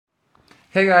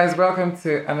Hey guys, welcome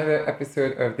to another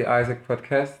episode of the Isaac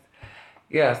Podcast.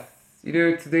 Yes,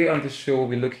 today on the show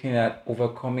we're looking at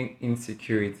overcoming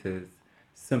insecurities.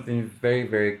 Something very,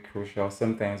 very crucial.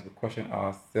 Sometimes we question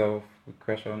ourselves, we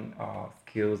question our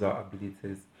skills, our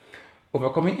abilities.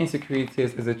 Overcoming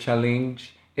insecurities is a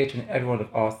challenge each and every one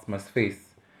of us must face.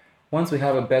 Once we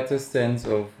have a better sense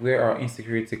of where our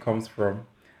insecurity comes from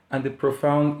and the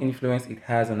profound influence it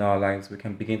has on our lives, we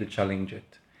can begin to challenge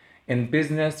it. In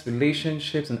business,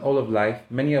 relationships, and all of life,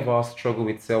 many of us struggle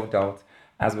with self doubt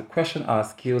as we question our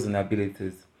skills and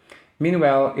abilities.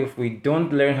 Meanwhile, if we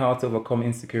don't learn how to overcome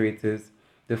insecurities,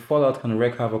 the fallout can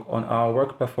wreak havoc on our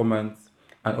work performance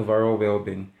and overall well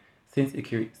being. Since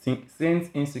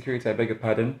insecurity, I beg your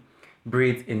pardon,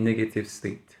 breeds a negative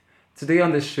state. Today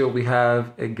on the show, we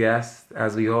have a guest.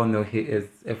 As we all know, he is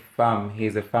a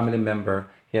family member.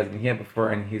 He has been here before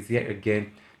and he's here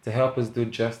again to help us do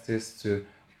justice to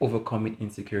overcoming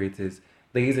insecurities.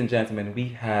 Ladies and gentlemen, we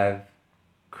have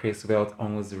Chris Welt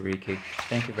Onwuzurike.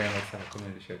 Thank you very much for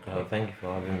coming to the show today. Thank you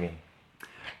for having me.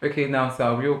 Okay, now,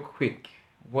 so real quick,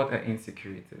 what are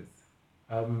insecurities?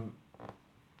 Um,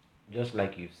 just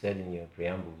like you said in your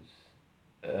preambles,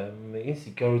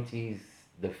 insecurity is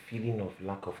the feeling of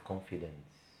lack of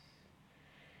confidence.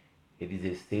 It is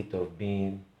a state of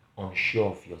being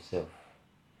unsure of yourself,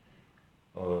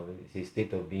 or it's a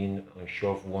state of being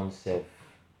unsure of oneself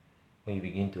when you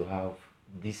begin to have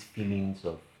these feelings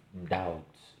of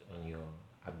doubt on your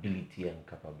ability and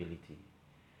capability.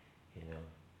 You know,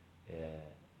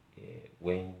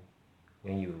 when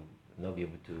you not be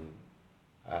able to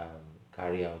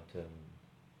carry out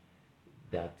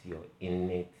that your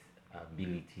innate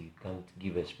ability can't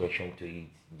give expression to it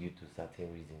due to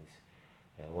certain reasons,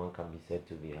 one can be said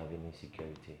to be having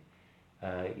insecurity.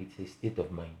 It's a state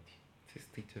of mind. It's a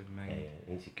state of mind.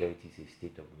 Insecurity is a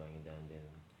state of mind, and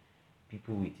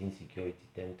people with insecurity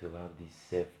tend to have this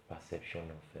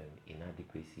self-perception of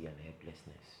inadequacy and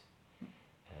helplessness.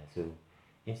 So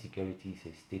insecurity is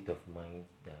a state of mind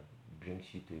that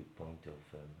brings you to a point of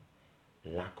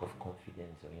lack of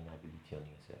confidence or inability on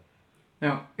yourself.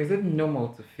 Now, is it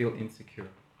normal to feel insecure?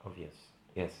 Obvious,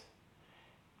 yes.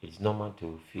 It's normal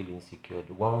to feel insecure.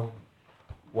 One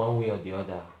way or the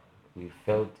other, we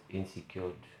felt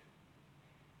insecure.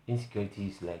 Insecurity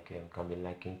is like can be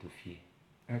likened to fear.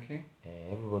 Okay.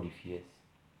 Everybody fears.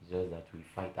 It's just that we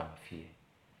fight our fear,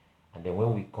 and then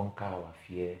when we conquer our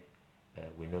fear,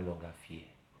 we no longer fear.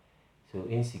 So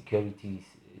insecurity is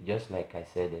just like I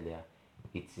said earlier.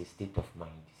 It's a state of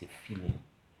mind. It's a feeling.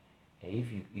 And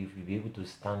if you be able to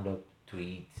stand up to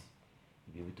it,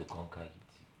 you'll be able to conquer it.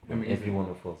 But every one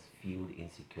of us feel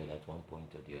insecure at one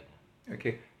point or the other.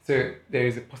 Okay, so there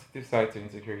is a positive side to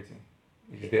insecurity.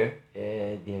 Is there?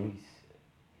 There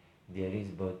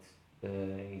is, but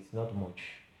it's not much.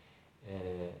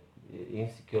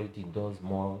 Insecurity does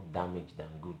more damage than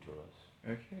good to us.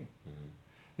 Okay.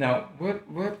 Now, what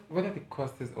are the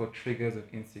causes or triggers of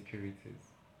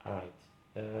insecurities? All right.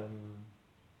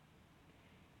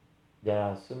 There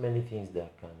are so many things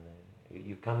that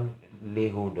you can't lay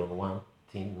hold on one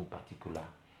thing in particular.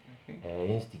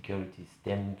 Okay. Insecurity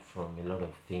stems from a lot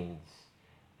of things,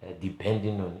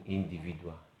 depending on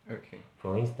individual. Okay.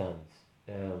 For instance,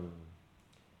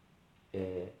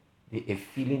 a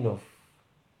feeling of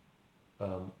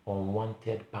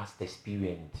unwanted past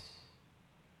experience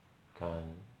can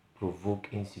provoke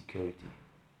insecurity,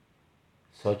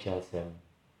 such as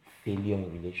failure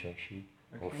in relationship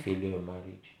or failure in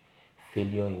marriage,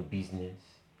 failure in business,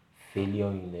 failure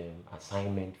in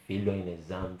assignment, failure in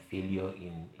exam, failure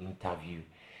in interview.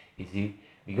 You see,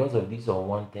 because of this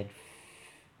unwanted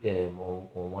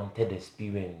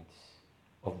experience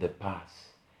of the past,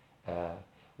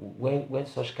 when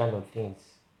such kind of things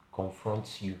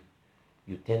confronts you,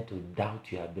 you tend to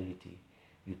doubt your ability.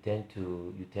 You tend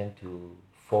to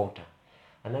falter.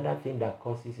 Another thing that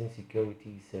causes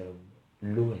insecurity is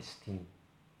low esteem.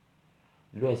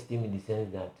 Low esteem in the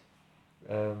sense that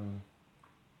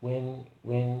when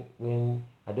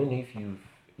I don't know if you've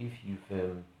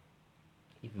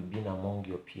been among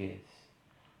your peers,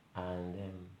 and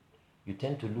you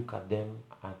tend to look at them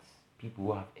as people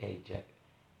who have edge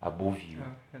above you,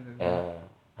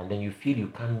 and then you feel you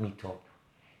can't meet up.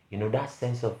 That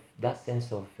sense of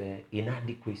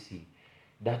inadequacy,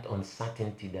 that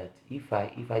uncertainty, that if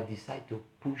I decide to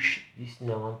push this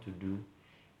thing I want to do,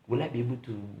 will I be able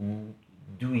to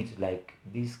do it like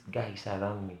these guys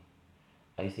around me?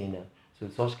 Are you saying that? So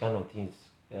such kind of things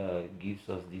gives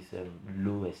us this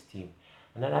low esteem.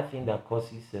 Another thing that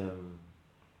causes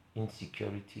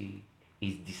insecurity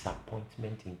is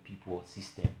disappointment in people or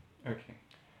system. Okay.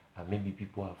 Maybe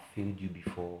people have failed you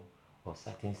before, or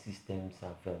certain systems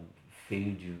have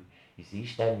failed you. You see,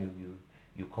 each time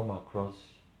you come across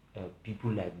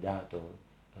people like that, or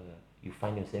you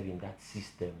find yourself in that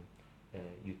system,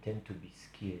 you tend to be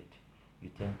scared. You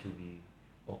tend to be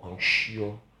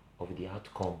unsure of the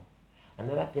outcome.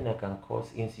 Another thing that can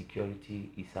cause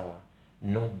insecurity is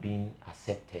not being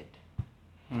accepted.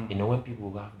 You know, when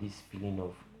people have this feeling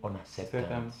of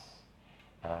unacceptance,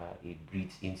 it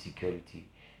breeds insecurity.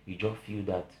 You just feel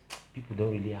that people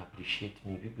don't really appreciate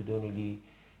me.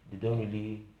 They don't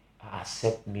really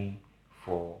accept me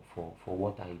for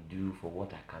what I do, for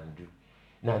what I can do.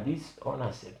 Now, this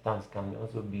unacceptance can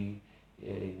also be,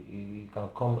 it can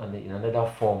come in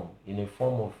another form, in a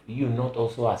form of you not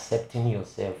also accepting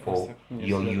yourself for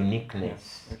your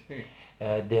uniqueness. Yes.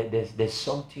 Okay. There's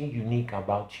something unique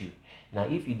about you. Now,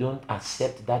 if you don't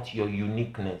accept that your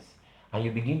uniqueness, and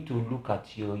you begin to look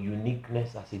at your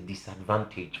uniqueness as a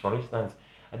disadvantage. For instance,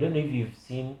 I don't know if you've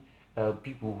seen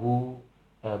people who,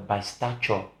 by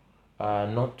stature,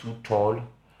 not too tall,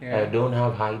 don't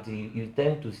have height. You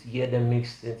tend to hear them make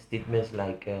statements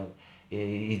like,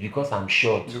 "It's because I'm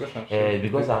short."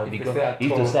 If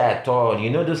to say at all, you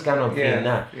know, those kind of things.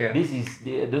 Now, this is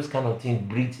those kind of things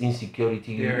breeds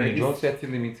insecurity. You just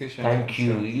setting limitations. Thank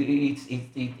you.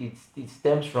 It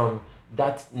stems from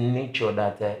that nature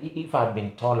that if I'd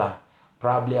been taller,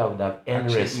 probably I would have earned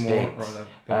respect.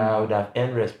 I would have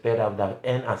earned respect. I would have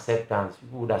earned acceptance.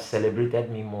 People would have celebrated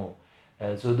me more.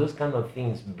 So those kind of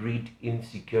things breed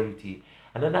insecurity.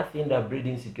 Another thing that breeds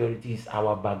insecurity is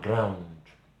our background.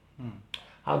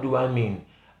 How do I mean?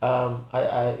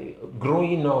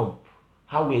 Growing up,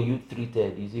 how were you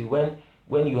treated? You see,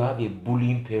 when you have a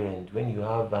bullying parent, when you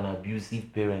have an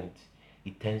abusive parent,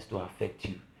 it tends to affect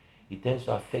you. It tends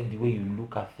to affect the way you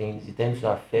look at things. It tends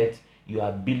to affect your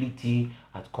ability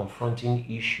at confronting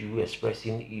issue,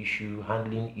 expressing issue,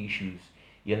 handling issues.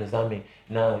 You understand me?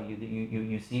 Now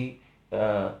you see,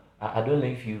 I don't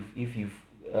know if you've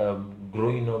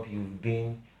growing up, you've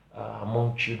been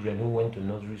among children who went to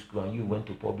nursery school and you went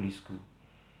to public school,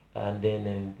 and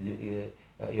then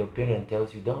your parent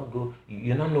tells you don't go,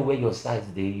 you don't know where your size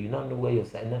is, you don't know where your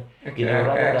size. Okay,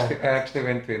 I actually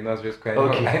went to a nursery school.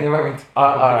 Okay. I never went to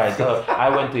all right, so I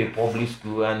went to a public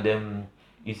school, and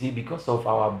you see, because of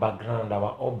our background,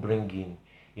 our upbringing,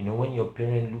 you know, when your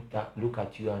parent look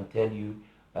at you and tell you,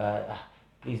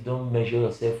 please don't measure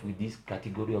yourself with this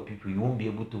category of people, you won't be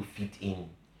able to fit in.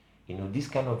 You know, these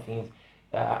kind of things,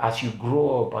 as you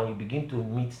grow up and you begin to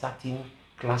meet certain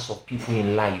class of people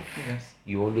in life,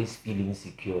 you always feel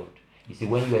insecure. You see,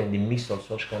 when you are in the midst of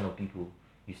such kind of people,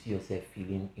 you see yourself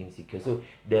feeling insecure. So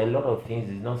there are a lot of things.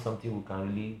 It's not something we can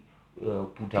really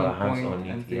put our hands on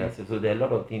it. Yeah. So there are a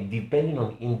lot of things depending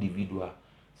on individual.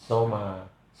 Some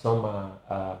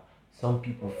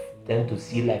people tend to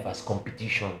see life as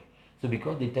competition. So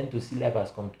because they tend to see life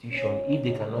as competition, if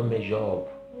they cannot measure up,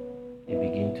 they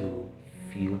begin to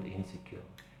feel insecure.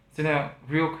 So now,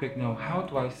 real quick now, how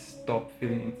do I stop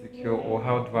feeling insecure, or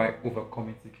how do I overcome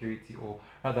insecurity, or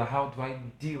rather, how do I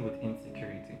deal with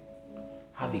insecurity?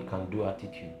 Have a can-do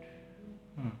attitude.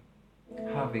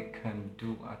 Have a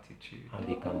can-do attitude. Have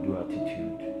a can-do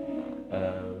attitude.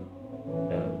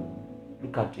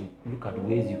 Look at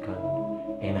ways you can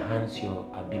enhance your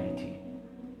ability.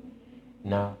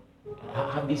 Now,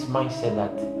 have this mindset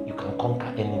that you can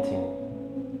conquer anything.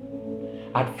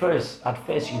 At first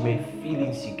you may feel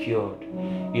insecure,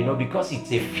 you know, because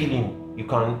it's a feeling. You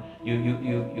can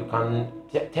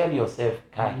tell yourself,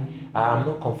 Kai, I'm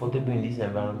not comfortable in this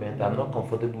environment. I'm not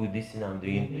comfortable with this thing I'm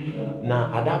doing.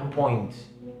 Now, at that point,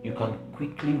 you can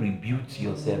quickly rebuke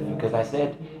yourself, because I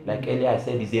said, like earlier, I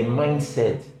said, it's a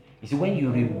mindset. You see, when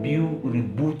you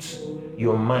reboot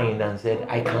your mind and said,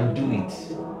 I can do it.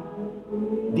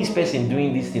 This person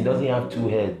doing this thing doesn't have two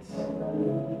heads.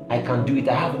 I can do it.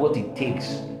 I have what it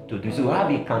takes to do. So have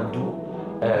a can-do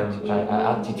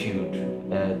attitude.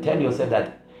 Tell yourself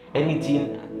that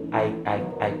anything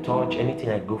I touch, anything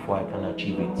I go for, I can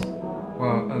achieve it.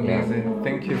 Wow, amazing. Yeah.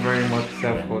 Thank you very much,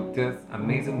 sir, for this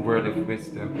amazing word of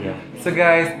wisdom. Yeah. So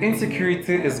guys,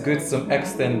 insecurity is good to some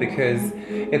extent because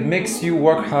it makes you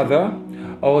work harder.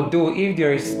 Although if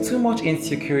there is too much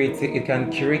insecurity, it can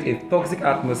create a toxic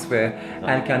atmosphere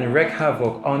and can wreak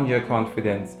havoc on your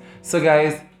confidence. So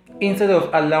guys, instead of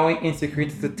allowing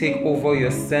insecurity to take over your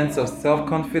sense of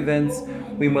self-confidence,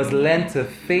 we must learn to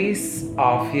face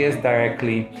our fears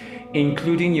directly,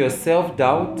 including your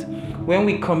self-doubt. When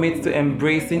we commit to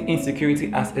embracing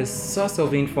insecurity as a source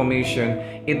of information,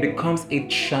 it becomes a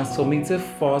transformative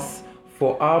force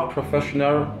for our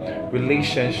professional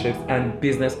relationships and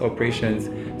business operations.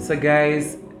 So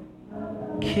guys,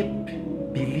 keep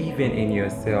believing in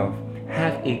yourself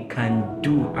have a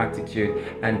can-do attitude,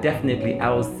 and definitely I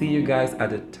will see you guys at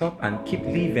the top, and keep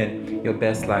living your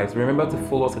best lives. Remember to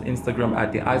follow us on Instagram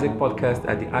at the Isaac Podcast,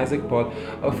 at the Isaac Pod,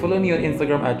 or follow me on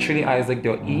Instagram at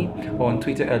chiliisaac.e, or on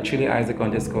Twitter at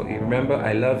chiliisaac_e. Remember,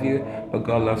 I love you, but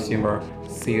God loves you more.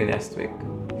 See you next week.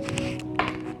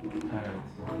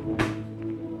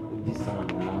 This sound